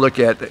we want to look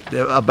at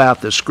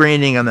about the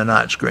screening and the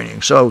not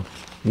screening. So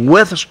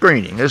with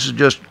screening, this is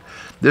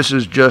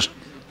just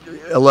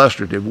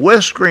illustrative.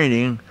 With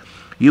screening,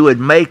 you would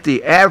make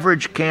the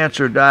average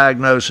cancer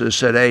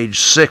diagnosis at age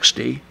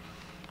 60.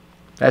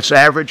 That's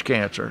average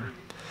cancer.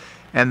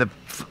 And the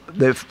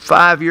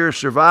 5-year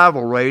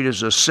survival rate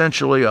is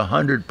essentially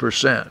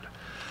 100%,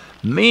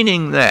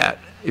 meaning that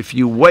if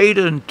you wait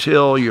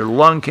until your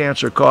lung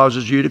cancer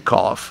causes you to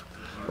cough,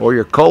 or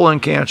your colon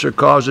cancer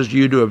causes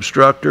you to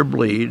obstruct or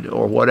bleed,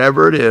 or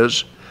whatever it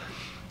is,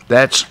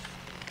 that's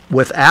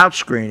without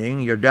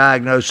screening, you're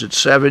diagnosed at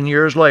 7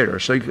 years later.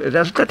 So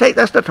that's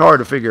not hard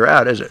to figure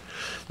out, is it?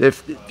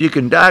 If you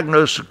can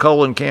diagnose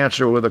colon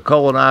cancer with a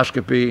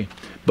colonoscopy,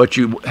 but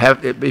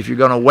if you're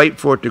going to wait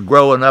for it to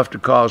grow enough to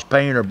cause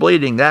pain or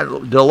bleeding,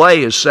 that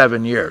delay is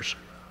 7 years.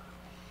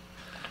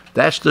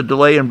 That's the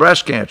delay in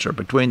breast cancer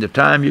between the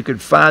time you could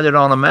find it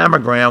on a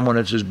mammogram when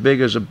it's as big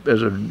as a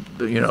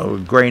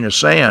grain of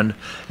sand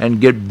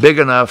and get big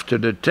enough to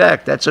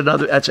detect. That's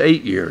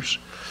 8 years.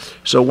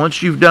 So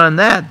once you've done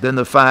that, then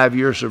the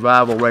 5-year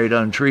survival rate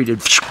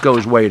untreated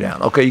goes way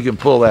down. Okay, you can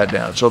pull that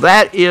down. So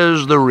that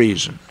is the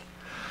reason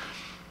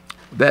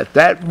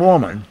that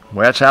woman,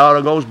 well, that's how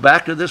it goes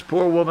back to this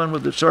poor woman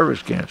with the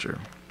cervix cancer.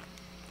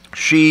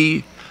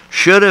 She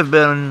should have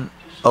been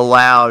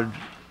allowed,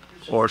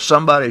 or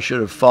somebody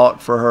should have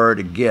fought for her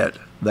to get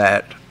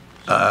that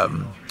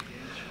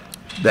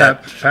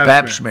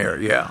pap smear.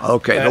 Yeah.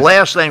 Okay. The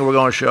last thing we're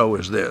going to show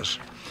is this,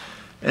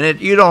 and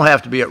you don't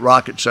have to be a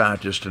rocket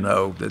scientist to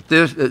know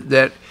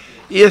that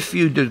if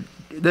you did,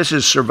 this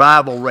is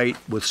survival rate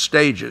with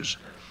stages.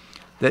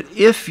 That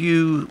if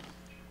you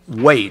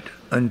wait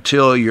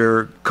until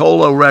your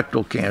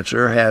colorectal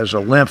cancer has a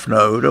lymph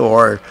node,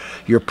 or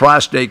your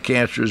prostate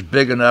cancer is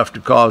big enough to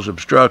cause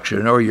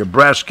obstruction, or your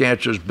breast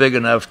cancer is big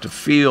enough to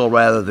feel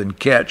rather than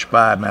catch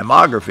by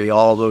mammography,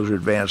 all those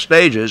advanced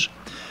stages,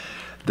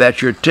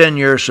 that your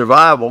 10-year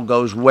survival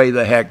goes way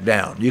the heck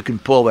down. You can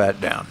pull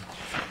that down.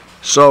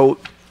 So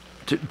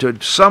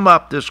to sum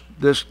up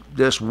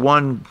this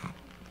one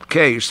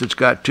case that's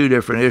got two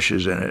different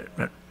issues in it,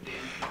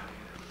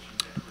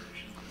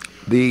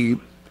 the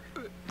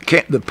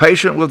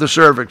patient with the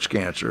cervix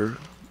cancer,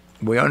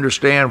 we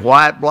understand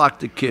why it blocked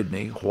the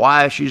kidney,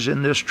 why she's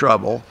in this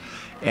trouble,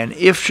 and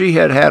if she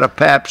had had a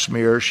pap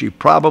smear, she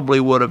probably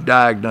would have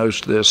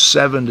diagnosed this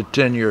 7 to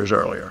 10 years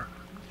earlier.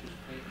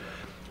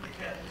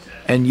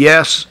 And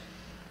yes,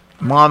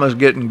 Mama's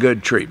getting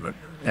good treatment.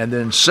 And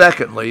then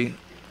secondly,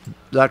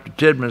 Dr.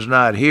 Tidman's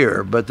not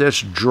here, but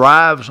this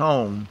drives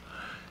home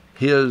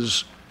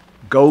his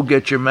go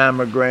get your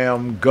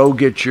mammogram, go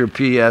get your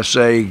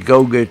PSA,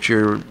 go get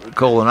your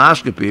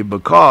colonoscopy,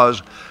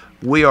 because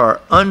we are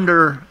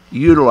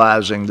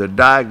underutilizing the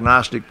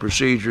diagnostic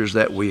procedures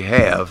that we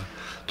have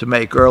to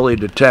make early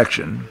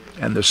detection.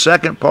 And the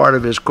second part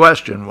of his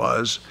question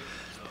was,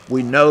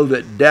 we know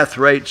that death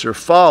rates are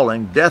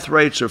falling. Death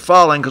rates are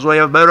falling because we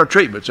have better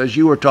treatments, as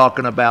you were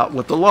talking about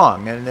with the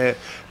lung and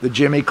the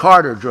Jimmy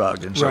Carter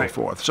drug and so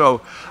forth.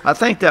 So I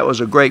think that was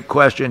a great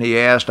question he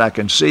asked. I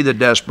can see the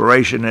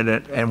desperation in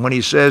it. And when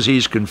he says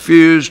he's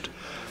confused,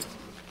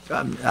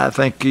 I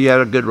think he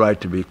had a good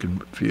right to be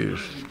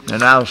confused.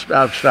 And I'll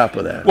stop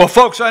with that. Well,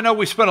 folks, I know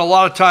we spent a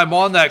lot of time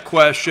on that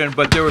question,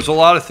 but there was a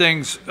lot of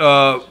things,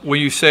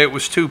 when you say it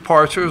was two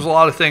parts, there was a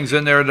lot of things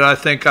in there that I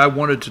think I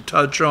wanted to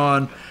touch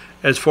on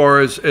as far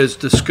as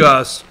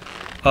discussed,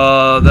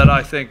 that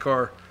I think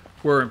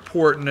were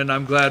important, and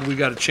I'm glad we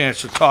got a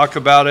chance to talk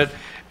about it.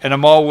 And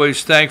I'm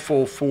always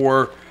thankful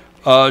for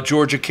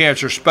Georgia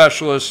Cancer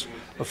Specialists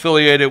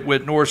affiliated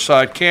with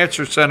Northside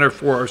Cancer Center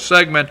for our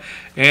segment,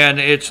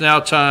 and it's now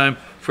time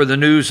for the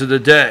news of the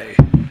day.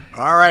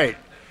 All right.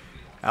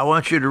 I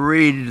want you to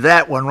read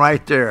that one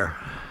right there.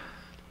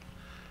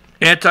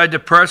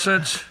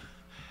 Antidepressants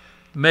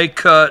may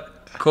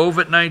cut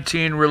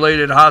COVID-19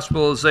 related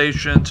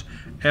hospitalizations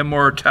and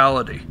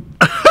mortality.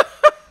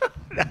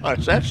 Now,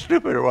 is that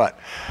stupid or what?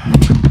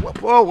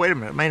 Whoa, wait a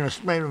minute. Made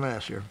a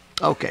mess here.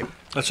 Okay.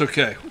 That's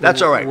okay.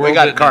 That's all right. We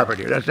got carpet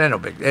here. That's no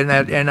big. And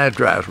that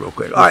dries real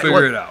quick. We'll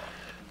figure it out.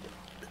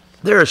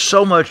 There is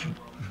so much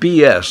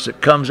BS that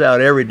comes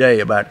out every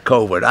day about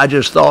COVID. I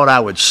just thought I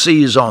would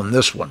seize on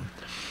this one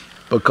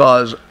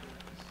because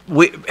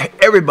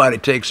everybody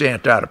takes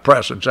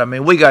antidepressants. I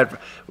mean, we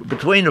got,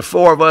 between the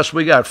four of us,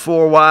 we got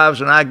 4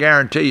 wives, and I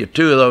guarantee you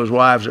 2 of those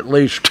wives at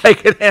least are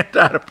taking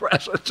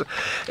antidepressants.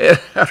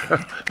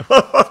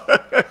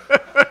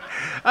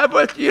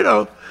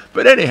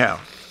 But anyhow,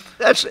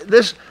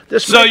 this.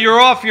 So you're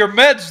off your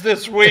meds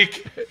this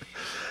week.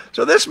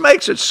 So this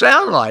makes it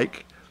sound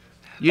like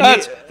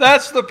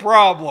that's the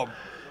problem.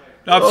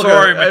 I'm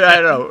sorry, man.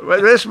 I know,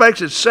 but this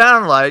makes it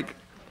sound like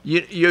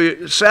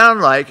you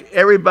sound like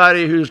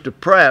everybody who's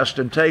depressed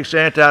and takes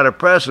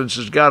antidepressants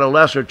has got a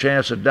lesser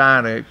chance of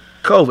dying of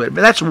COVID. I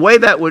mean, that's the way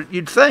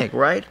you'd think,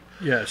 right?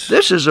 Yes.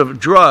 This is a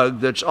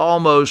drug that's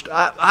almost,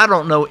 I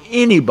don't know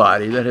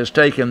anybody that has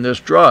taken this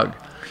drug.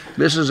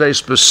 This is a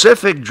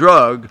specific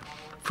drug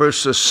for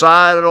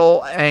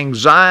societal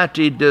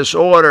anxiety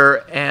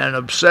disorder and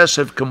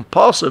obsessive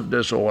compulsive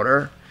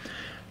disorder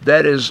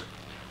that is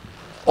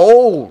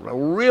old, a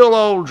real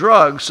old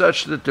drug,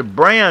 such that the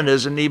brand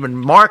isn't even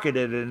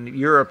marketed in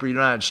Europe or the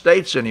United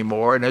States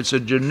anymore, and it's a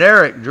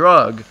generic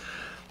drug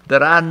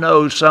that I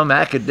know some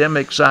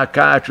academic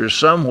psychiatrist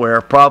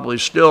somewhere probably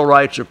still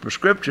writes a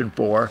prescription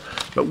for,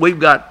 but we've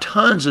got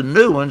tons of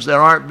new ones that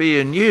aren't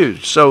being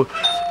used. So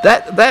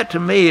that to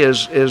me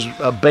is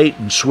a bait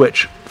and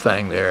switch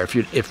thing there, if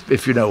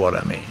you know what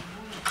I mean.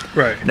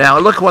 Right. Now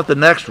look what the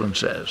next one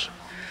says.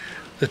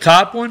 The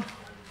top one?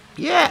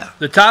 Yeah.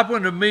 The top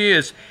one to me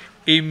is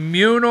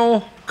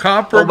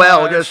immunocompromised.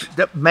 Well,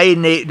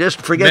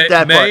 just forget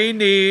that part. May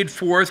need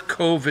fourth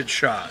COVID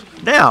shot.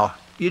 Now,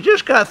 you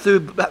just got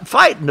through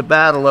fighting the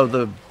battle of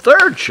the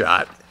third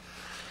shot,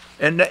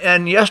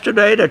 and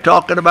yesterday they're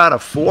talking about a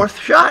fourth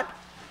shot.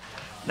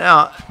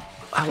 Now,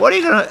 what are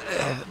you going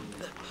to...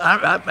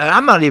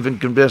 I'm not even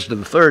convinced of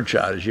the third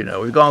shot, as you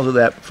know. We've gone through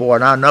that before,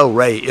 and I know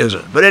Ray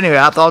isn't. But anyway,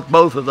 I thought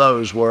both of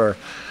those were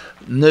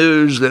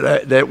news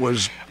that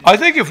was... I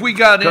think if we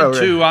got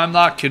into I'm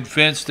not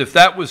convinced, if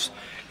that was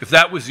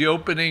the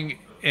opening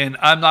and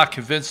I'm not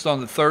convinced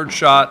on the third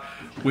shot,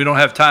 we don't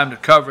have time to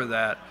cover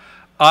that.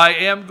 I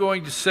am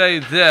going to say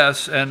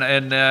this, and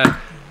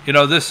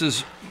this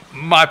is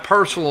my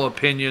personal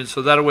opinion,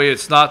 so that way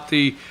it's not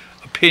the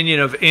opinion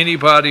of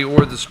anybody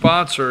or the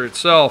sponsor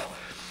itself.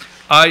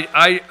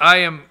 I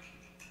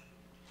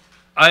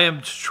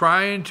am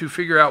trying to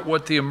figure out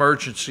what the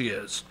emergency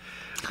is,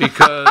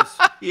 because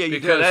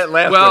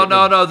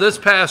this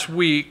past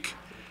week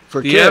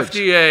for the kids.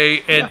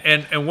 FDA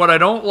and what I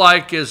don't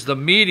like is the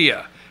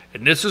media,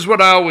 and this is what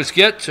I always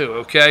get to.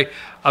 Okay,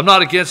 I'm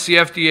not against the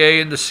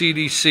FDA and the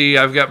CDC.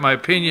 I've got my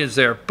opinions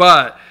there,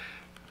 but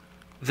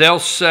they'll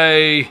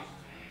say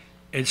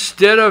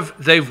instead of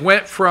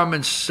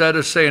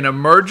saying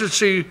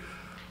emergency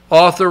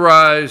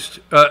authorized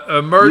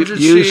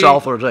emergency use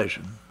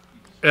authorization.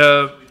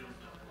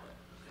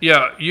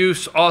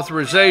 Use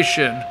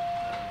authorization.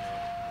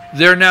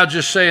 They're now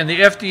just saying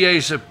the FDA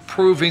is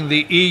approving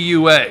the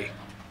EUA.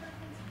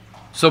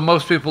 So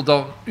most people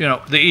don't, the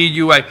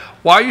EUA.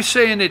 Why are you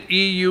saying it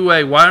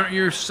EUA? Why aren't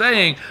you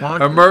saying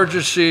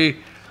emergency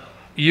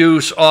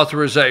use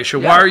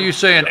authorization? Why are you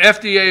saying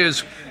FDA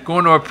is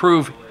going to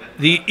approve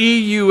the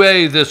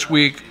EUA this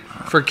week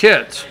for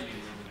kids?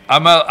 I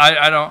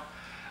don't.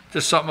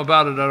 Just something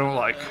about it I don't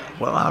like.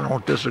 Well, I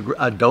don't disagree.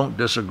 I don't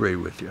disagree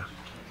with you.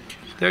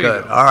 There you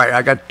go. All right,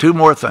 I got two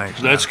more things.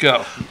 Let's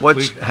go.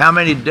 How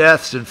many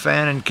deaths in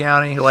Fannin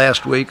County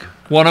last week?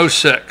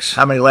 106.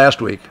 How many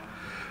last week?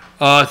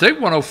 I think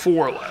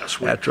 104 last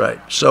week. That's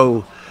right.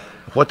 So,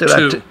 what did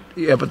Two.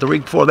 but the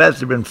week before that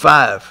there'd been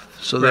 5.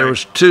 So there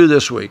was 2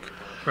 this week.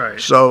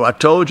 Right. So I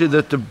told you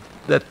that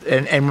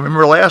and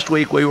remember last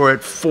week we were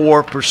at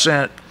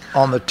 4%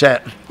 on the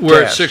test.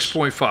 We're at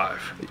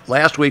 6.5.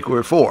 Last week we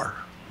were 4.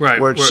 Right.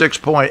 We're at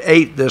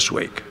 6.8 this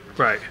week.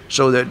 Right.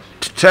 So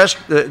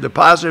the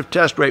positive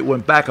test rate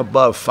went back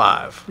above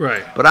 5.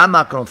 Right. But I'm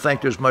not going to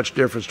think there's much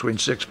difference between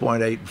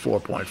 6.8 and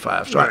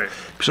 4.5. Right.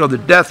 So the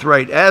death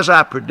rate, as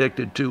I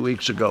predicted 2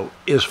 weeks ago,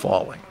 is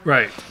falling.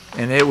 Right.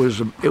 And it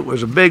was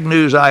a big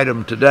news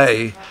item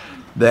today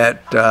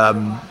that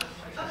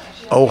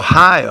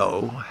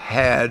Ohio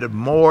had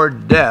more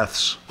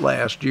deaths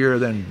last year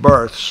than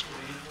births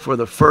for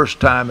the first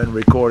time in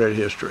recorded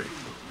history.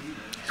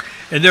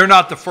 And they're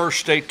not the first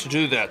state to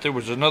do that. There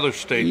was another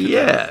state.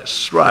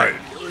 Yes, right.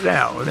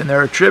 Now, and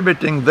they're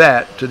attributing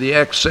that to the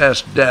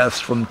excess deaths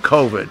from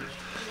COVID.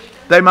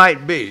 They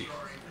might be,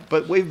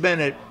 but we've been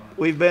at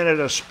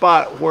a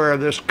spot where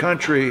this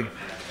country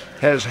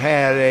has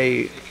had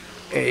a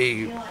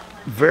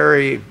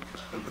very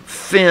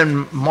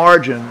thin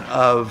margin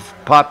of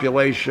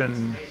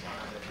population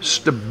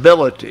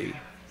stability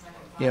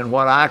in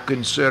what I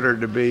consider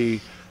to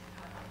be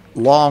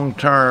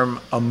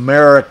long-term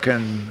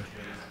American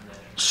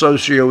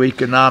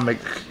socioeconomic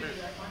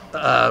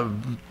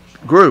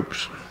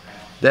groups,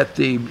 that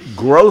the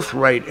growth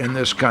rate in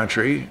this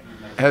country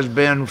has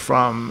been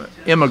from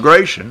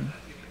immigration,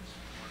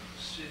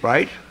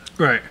 right?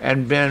 Right.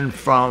 And been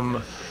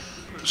from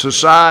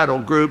societal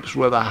groups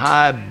with a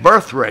high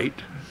birth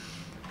rate,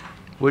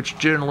 which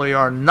generally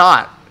are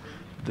not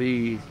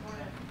the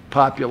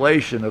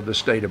population of the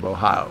state of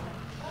Ohio.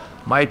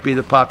 Might be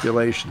the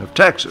population of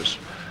Texas,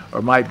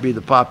 or might be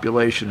the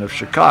population of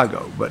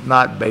Chicago, but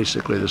not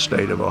basically the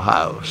state of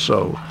Ohio.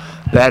 So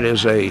that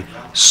is a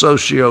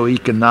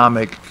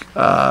socioeconomic,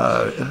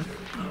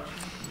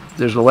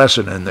 there's a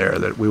lesson in there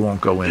that we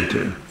won't go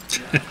into,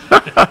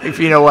 if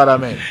you know what I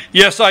mean.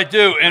 Yes, I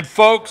do. And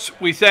folks,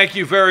 we thank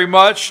you very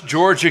much.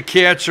 Georgia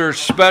Cancer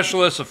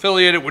Specialist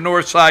affiliated with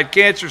Northside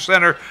Cancer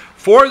Center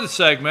for the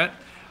segment.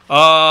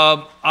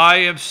 I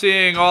am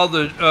seeing all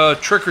the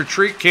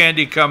trick-or-treat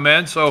candy come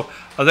in, so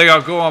I think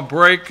I'll go on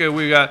break.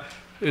 We got...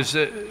 Is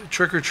it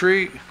trick or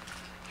treat?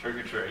 Trick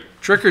or treat.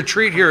 Trick or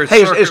treat here at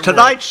Hey, Circuit is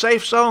tonight World.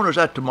 Safe Zone or is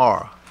that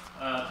tomorrow?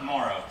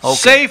 Tomorrow. Okay.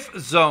 Safe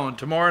Zone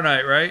tomorrow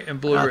night, right? In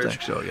Blue Ridge. I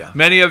think so, yeah.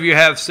 Many of you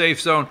have Safe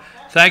Zone.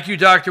 Thank you,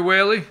 Dr.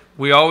 Whaley.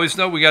 We always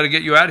know we got to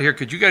get you out of here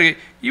because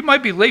you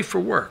might be late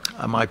for work.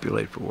 I might be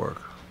late for work.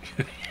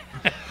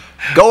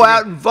 Go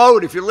out and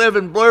vote if you live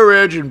in Blue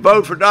Ridge and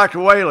vote for Dr.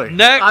 Whaley.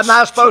 Next. I'm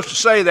not supposed to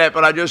say that,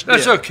 but I just did.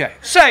 That's okay.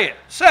 Say it.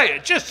 Say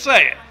it. Just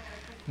say it.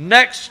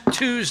 Next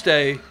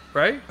Tuesday,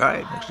 right? All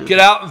right. Next Tuesday. Get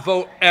out and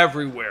vote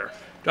everywhere.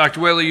 Dr.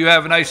 Whaley, you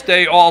have a nice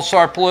day.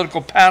 All-Star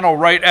political panel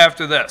right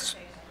after this.